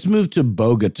consequences. Let's move to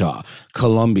Bogota,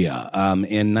 Colombia.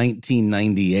 In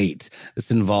 1998, this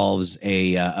involves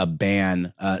a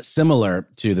ban similar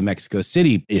to the Mexico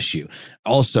City issue,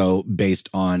 also based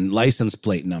on license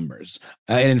plate numbers.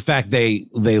 And in fact, they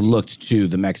looked to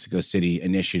the Mexico City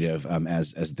initiative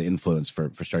as the influence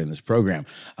for starting this program.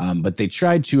 But they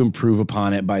tried to improve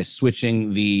upon it by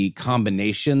switching the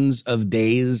combinations of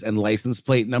days and license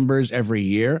plate numbers every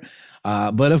year.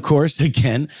 But of course,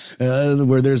 again,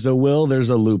 where there's a will, there's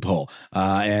a loophole.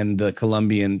 And the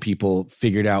Colombian people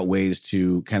figured out ways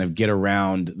to kind of get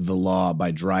around the law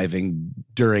by driving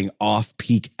during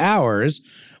off-peak hours,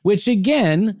 which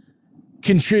again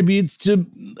contributes to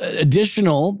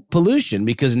additional pollution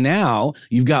because now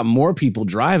you've got more people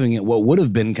driving at what would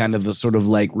have been kind of the sort of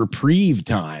like reprieve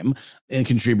time and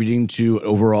contributing to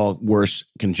overall worse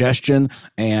congestion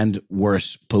and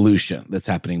worse pollution that's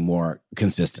happening more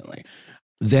consistently.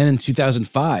 Then in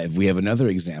 2005, we have another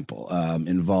example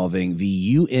involving the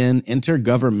UN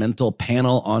Intergovernmental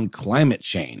Panel on Climate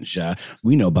Change.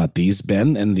 We know about these,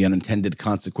 Ben, and the unintended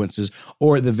consequences,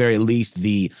 or at the very least,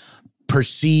 the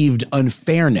perceived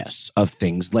unfairness of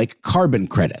things like carbon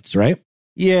credits, right?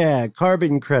 Yeah,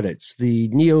 carbon credits, the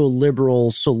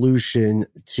neoliberal solution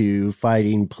to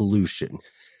fighting pollution.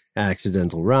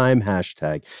 Accidental rhyme,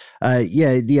 hashtag.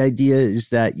 The idea is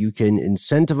that you can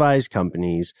incentivize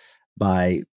companies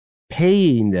by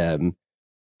paying them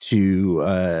to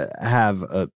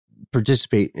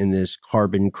participate in this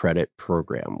carbon credit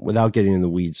program. Without getting in the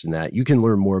weeds in that, you can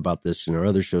learn more about this in our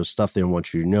other shows, stuff they don't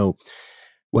want you to know.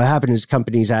 What happened is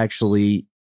companies actually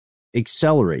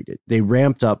accelerated. They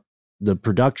ramped up the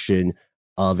production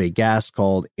of a gas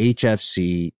called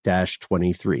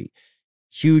HFC-23.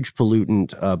 Huge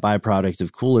pollutant byproduct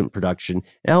of coolant production.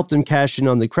 It helped them cash in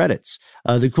on the credits.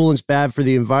 The coolant's bad for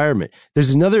the environment.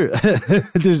 There's another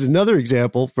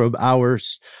example from our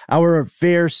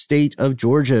fair state of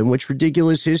Georgia, in which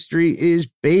ridiculous history is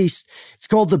based. It's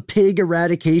called the Pig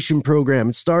Eradication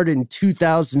Program. It started in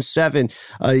 2007.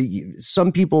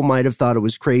 Some people might have thought it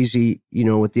was crazy,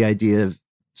 with the idea of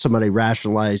somebody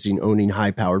rationalizing owning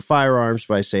high-powered firearms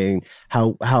by saying,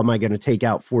 how am I going to take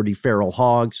out 40 feral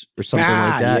hogs or something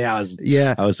like that?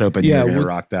 I was hoping you were going to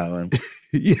rock that one.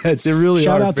 Yeah, they really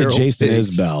Shout are out to Jason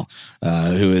pigs. Isbell,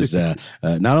 who is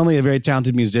not only a very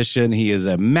talented musician, he is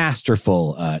a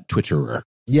masterful Twitcherer.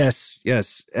 Yes.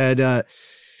 And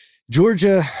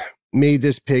Georgia made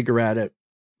this pig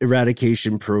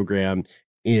eradication program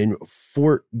in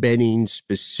Fort Benning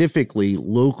specifically.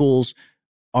 Locals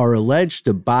are alleged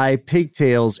to buy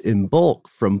pigtails in bulk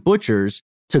from butchers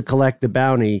to collect the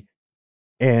bounty.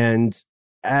 And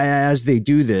as they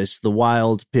do this, the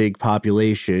wild pig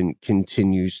population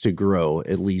continues to grow,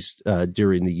 at least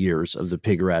during the years of the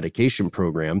pig eradication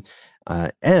program.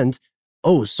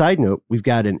 Side note, we've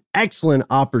got an excellent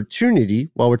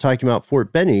opportunity while we're talking about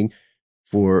Fort Benning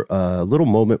for a little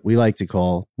moment we like to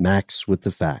call Max with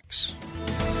the Facts.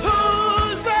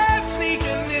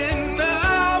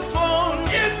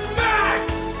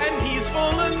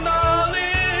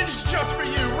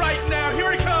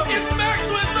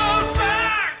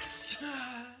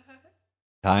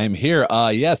 I'm here.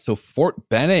 So Fort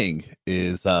Benning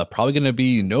is probably going to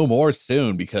be no more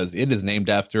soon because it is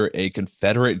named after a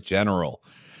Confederate general,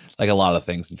 like a lot of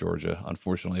things in Georgia,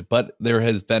 unfortunately. But there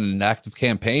has been an active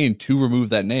campaign to remove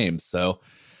that name, so I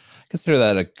consider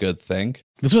that a good thing.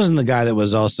 This wasn't the guy that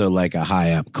was also like a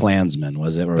high-up Klansman,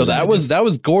 was it? No, that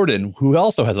was Gordon, who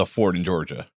also has a fort in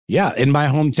Georgia. Yeah, in my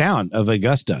hometown of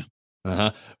Augusta.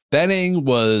 Uh-huh. Benning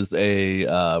was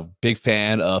a big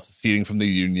fan of seceding from the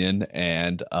Union,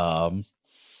 and,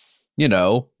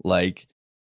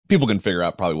 people can figure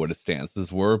out probably what his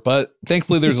stances were, but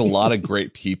thankfully there's a lot of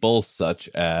great people, such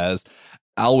as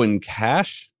Alwyn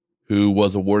Cash, who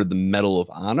was awarded the Medal of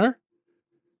Honor.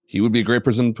 He would be a great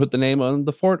person to put the name on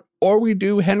the fort. Or we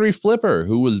do Henry Flipper,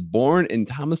 who was born in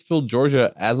Thomasville,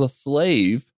 Georgia as a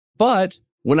slave, but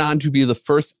went on to be the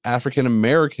first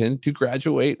African-American to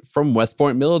graduate from West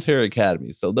Point Military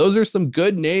Academy. So those are some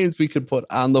good names we could put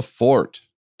on the fort.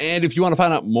 And if you want to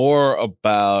find out more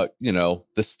about,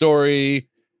 the story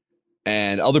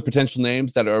and other potential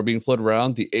names that are being floated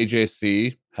around, the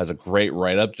AJC has a great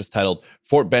write-up just titled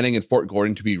Fort Benning and Fort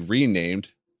Gordon to be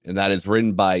renamed. And that is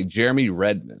written by Jeremy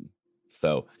Redman.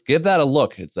 So give that a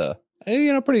look. It's a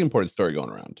pretty important story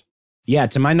going around. Yeah,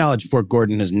 to my knowledge, Fort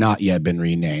Gordon has not yet been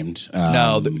renamed.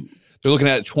 No, they're looking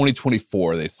at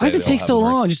 2024. They say. Why does it take so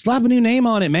long? Just slap a new name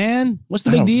on it, man. What's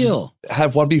the big deal?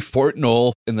 Have one be Fort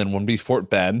Knoll and then one be Fort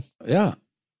Ben. Yeah.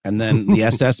 And then the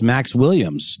SS Max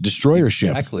Williams destroyer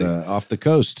ship off the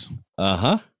coast.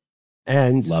 Uh-huh.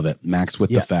 And love it. Max with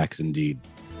the facts, indeed.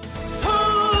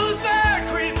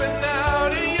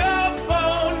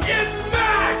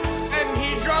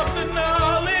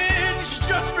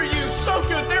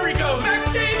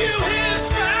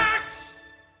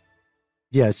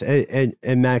 Yes,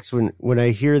 and Max, when I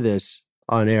hear this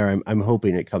on air, I'm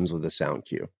hoping it comes with a sound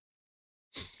cue.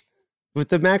 With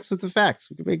the Max with the Facts,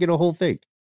 we can make it a whole thing.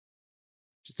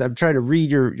 I'm trying to read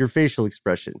your facial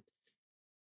expression.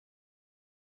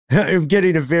 I'm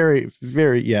getting a very,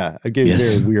 very,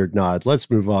 very weird nod. Let's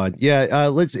move on. Yeah,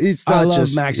 it's not I love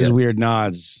just Max's weird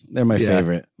nods. They're my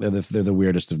favorite. They're the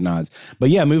weirdest of nods. But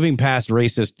yeah, moving past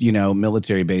racist,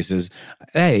 military bases.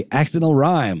 Hey, accidental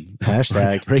rhyme.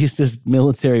 Hashtag racist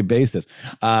military bases.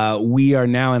 We are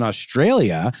now in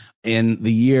Australia in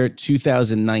the year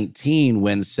 2019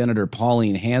 when Senator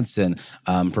Pauline Hanson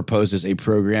proposes a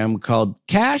program called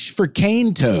Cash for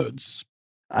Cane Toads.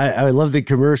 I love the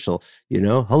commercial,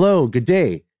 hello, good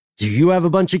day. Do you have a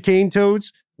bunch of cane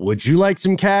toads? Would you like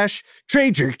some cash?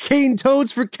 Trade your cane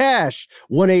toads for cash.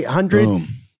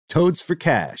 1-800-TOADS for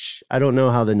cash. I don't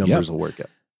know how the numbers will work out.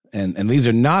 And these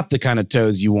are not the kind of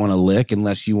toads you want to lick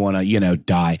unless you want to,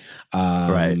 die.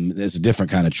 Right. It's a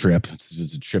different kind of trip.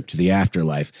 It's a trip to the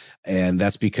afterlife. And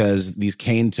that's because these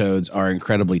cane toads are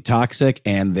incredibly toxic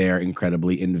and they're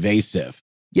incredibly invasive.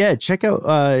 Yeah, check out,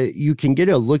 you can get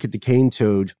a look at the cane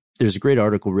toad. There's a great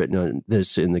article written on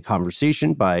this in The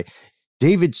Conversation by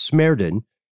David Smerden,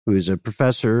 who is a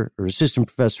professor or assistant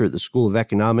professor at the School of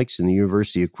Economics in the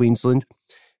University of Queensland.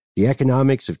 The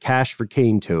Economics of Cash for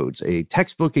Cane Toads, a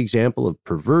textbook example of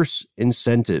perverse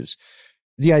incentives.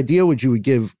 The idea would you would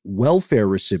give welfare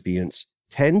recipients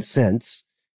 10 cents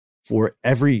for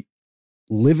every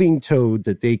living toad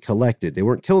that they collected. They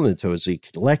weren't killing the toads. They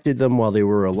collected them while they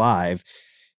were alive.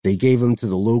 They gave them to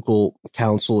the local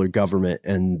council or government,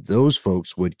 and those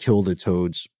folks would kill the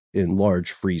toads in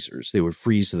large freezers. They would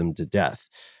freeze them to death.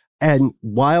 And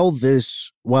while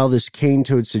this cane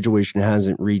toad situation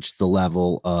hasn't reached the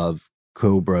level of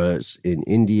cobras in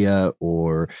India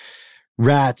or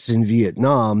rats in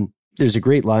Vietnam, there's a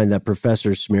great line that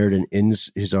Professor Samaritan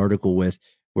ends his article with,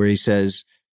 where he says,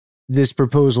 "This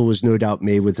proposal was no doubt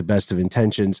made with the best of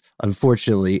intentions.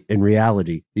 Unfortunately, in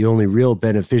reality, the only real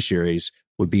beneficiaries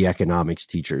would be economics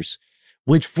teachers,"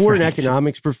 which for an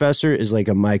economics professor is like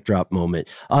a mic drop moment.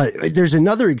 There's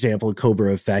another example of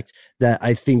Cobra effect that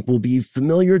I think will be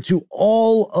familiar to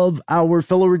all of our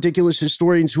fellow ridiculous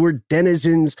historians who are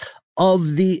denizens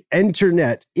of the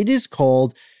internet. It is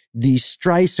called the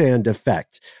Streisand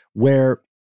effect, where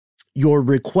your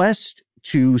request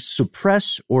to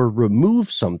suppress or remove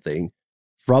something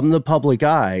from the public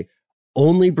eye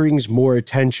only brings more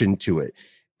attention to it.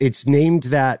 It's named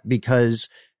that because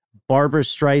Barbra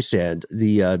Streisand,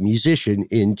 the musician,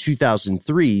 in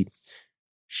 2003,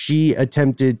 she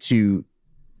attempted to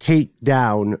take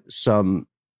down some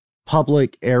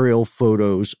public aerial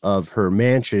photos of her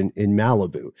mansion in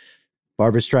Malibu.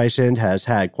 Barbra Streisand has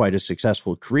had quite a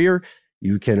successful career.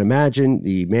 You can imagine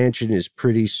the mansion is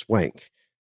pretty swank.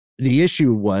 The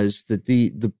issue was that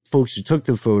the folks who took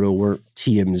the photo weren't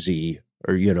TMZ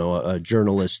or, a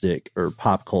journalistic or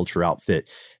pop culture outfit.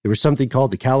 There was something called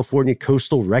the California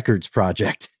Coastal Records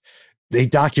Project. They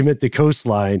document the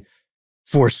coastline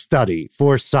for study,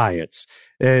 for science.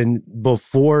 And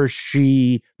before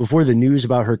the news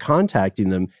about her contacting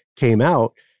them came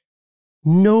out,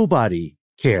 nobody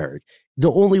cared.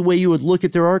 The only way you would look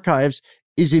at their archives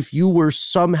is if you were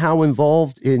somehow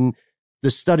involved in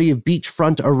the study of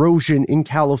beachfront erosion in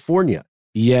California.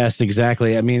 Yes,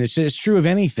 exactly. I mean, it's true of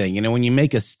anything. When you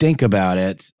make a stink about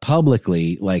it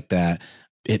publicly like that,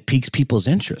 it piques people's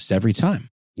interest every time.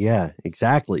 Yeah,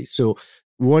 exactly. So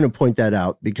we want to point that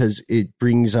out because it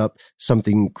brings up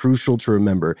something crucial to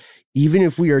remember. Even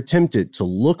if we are tempted to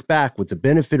look back with the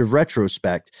benefit of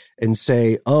retrospect and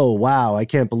say, oh, wow, I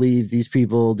can't believe these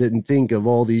people didn't think of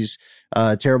all these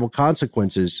terrible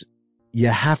consequences, you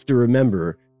have to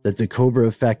remember that the Cobra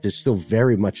effect is still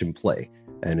very much in play.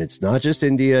 And it's not just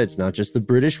India, it's not just the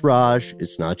British Raj,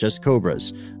 it's not just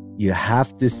Cobras. You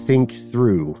have to think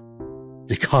through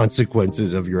the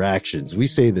consequences of your actions. We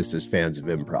say this as fans of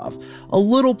improv. A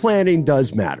little planning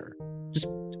does matter. Just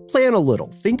plan a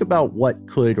little. Think about what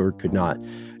could or could not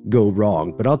go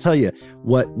wrong. But I'll tell you,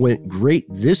 what went great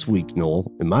this week,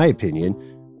 Noel, in my opinion,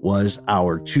 was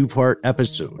our 2-part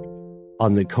episode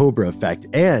on the Cobra effect.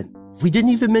 And we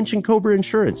didn't even mention Cobra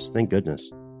Insurance. Thank goodness.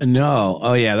 No.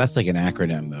 Oh, yeah. That's like an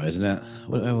acronym, though, isn't it?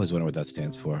 I always wonder what that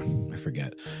stands for. I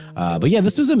forget. But yeah,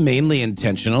 this is a mainly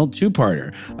intentional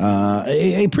 2-parter.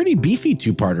 A pretty beefy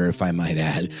 2-parter, if I might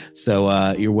add.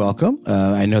 So you're welcome.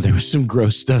 I know there was some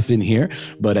gross stuff in here,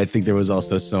 but I think there was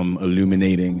also some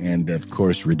illuminating and, of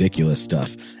course, ridiculous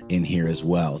stuff in here as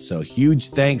well. So huge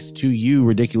thanks to you,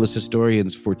 ridiculous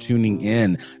historians, for tuning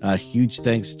in. Huge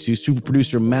thanks to super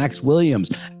producer Max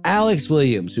Williams, Alex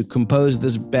Williams, who composed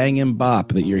this bangin'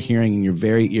 bop that you're hearing in your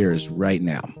very ears right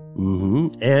now.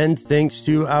 Mm-hmm. And thanks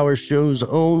to our show's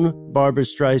own Barbra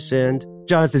Streisand,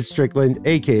 Jonathan Strickland,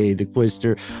 a.k.a. the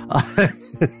Quister.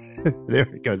 There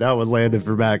we go. That one landed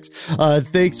for Max.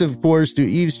 Thanks, of course, to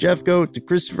Yves Jeffcoat, to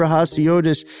Christopher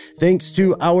Hasiotis. Thanks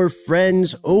to our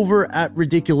friends over at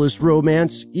Ridiculous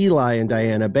Romance, Eli and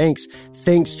Diana Banks.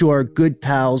 Thanks to our good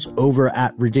pals over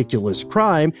at Ridiculous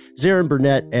Crime, Zarin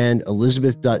Burnett and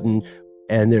Elizabeth Dutton.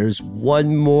 And there's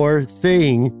one more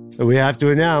thing that we have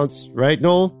to announce, right,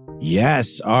 Noel?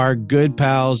 Yes, our good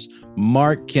pals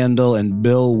Mark Kendall and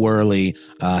Bill Worley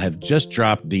have just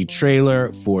dropped the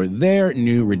trailer for their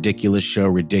new ridiculous show,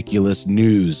 Ridiculous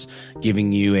News,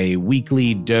 giving you a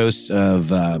weekly dose of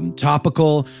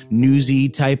topical, newsy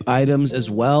type items,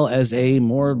 as well as a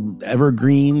more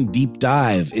evergreen deep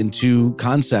dive into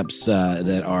concepts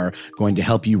that are going to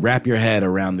help you wrap your head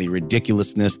around the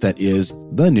ridiculousness that is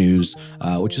the news,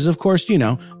 which is, of course,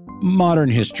 modern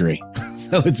history.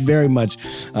 So it's very much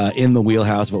in the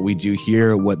wheelhouse of what we do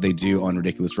here, what they do on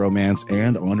Ridiculous Romance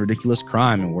and on Ridiculous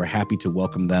Crime, and we're happy to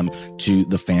welcome them to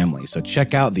the family. So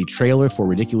check out the trailer for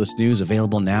Ridiculous News,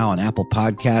 available now on Apple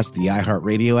Podcasts, the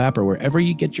iHeartRadio app, or wherever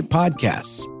you get your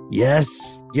podcasts.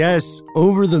 Yes,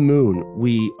 over the moon.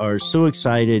 We are so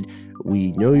excited.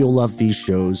 We know you'll love these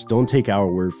shows. Don't take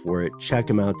our word for it. Check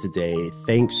them out today.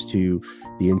 Thanks to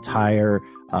the entire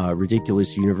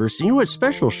Ridiculous universe. And you know what?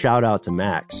 Special shout out to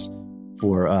Max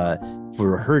for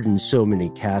herding so many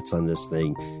cats on this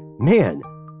thing. Man,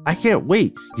 I can't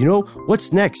wait. You know,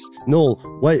 what's next? Noel,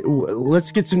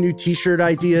 let's get some new t-shirt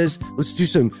ideas. Let's do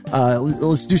some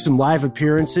live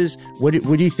appearances. What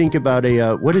do you think about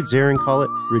what did Zarin call it?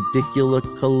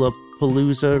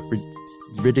 Ridiculapalooza?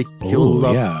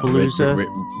 Ridiculapalooza?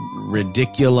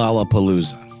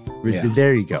 Ridiculalapalooza. Yeah.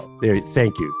 There you go.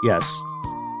 Thank you. Yes.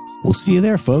 We'll see you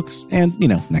there, folks. And,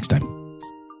 next time.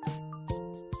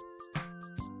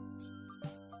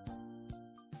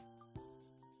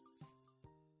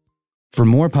 For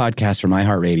more podcasts from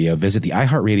iHeartRadio, visit the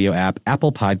iHeartRadio app,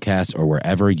 Apple Podcasts, or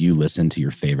wherever you listen to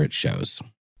your favorite shows.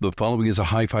 The following is a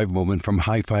high-five moment from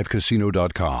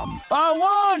highfivecasino.com. I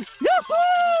won! Yahoo!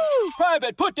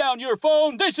 Private, put down your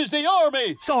phone. This is the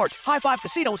Army. Sarge, High Five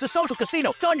Casino is a social casino.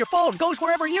 It's on your phone. Goes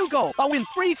wherever you go. I win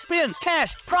free spins,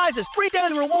 cash, prizes, free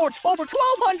daily rewards, over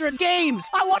 1,200 games.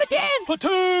 I won again.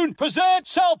 Platoon, present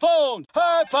cell phone.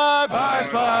 High Five. High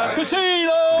Five.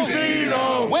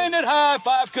 Casino. Win at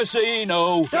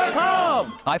highfivecasino.com.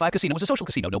 High Five Casino is a social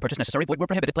casino. No purchase necessary. Void where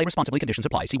prohibited. Play responsibly. Conditions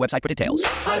apply. See website for details.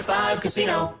 High Five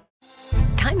Casino.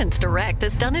 Diamonds Direct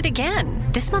has done it again.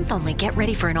 This month only, get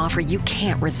ready for an offer you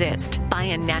can't resist. Buy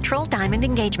a natural diamond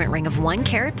engagement ring of 1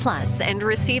 carat plus and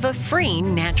receive a free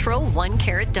natural 1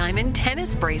 carat diamond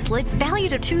tennis bracelet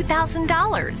valued at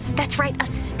 $2,000. That's right, a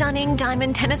stunning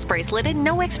diamond tennis bracelet at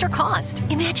no extra cost.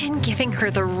 Imagine giving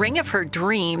her the ring of her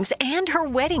dreams and her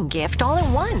wedding gift all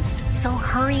at once. So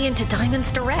hurry into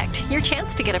Diamonds Direct. Your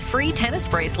chance to get a free tennis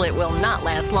bracelet will not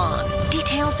last long.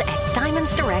 Details at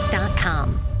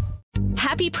diamondsdirect.com.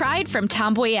 Happy Pride from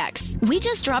Tomboy X. We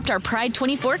just dropped our Pride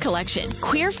 24 collection.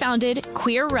 Queer founded,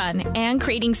 queer run, and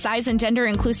creating size and gender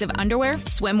inclusive underwear,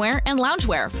 swimwear, and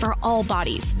loungewear for all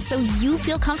bodies, so you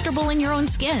feel comfortable in your own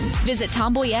skin. Visit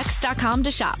tomboyx.com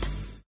to shop.